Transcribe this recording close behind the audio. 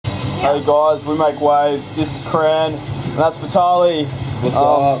Hey guys, we make waves. This is Cran, and that's Vitali. What's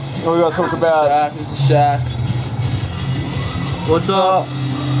up? What we gotta talk about? Shaq, this is Shaq. What's up?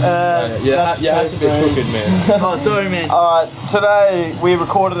 Yeah, that's a bit crooked, man. Oh, sorry, man. Alright, today we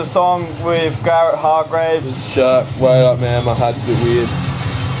recorded a song with Garrett Hargraves. This is Shaq. Wait up, man. My hat's a bit weird.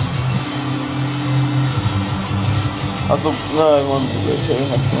 I thought, no, one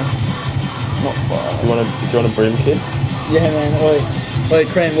not far. Do you want a brim kiss? Yeah, man. Wait,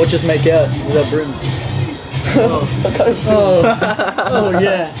 Crane, what just make out without brims? Oh,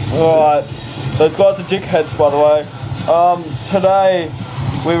 yeah. Alright, those guys are dickheads, by the way. Today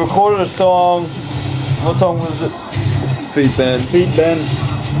we recorded a song. What song was it? Feet bend. Feet bend.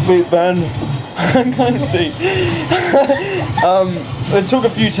 Feet bend. I can't see. It took a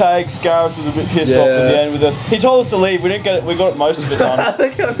few takes. Gareth was a bit pissed off at the end with us. He told us to leave. We didn't get it. We got most of it done. I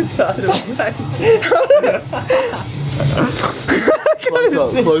think I'm tired of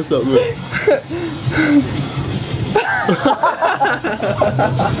Close up, look.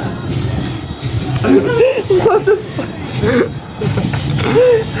 What the fuck?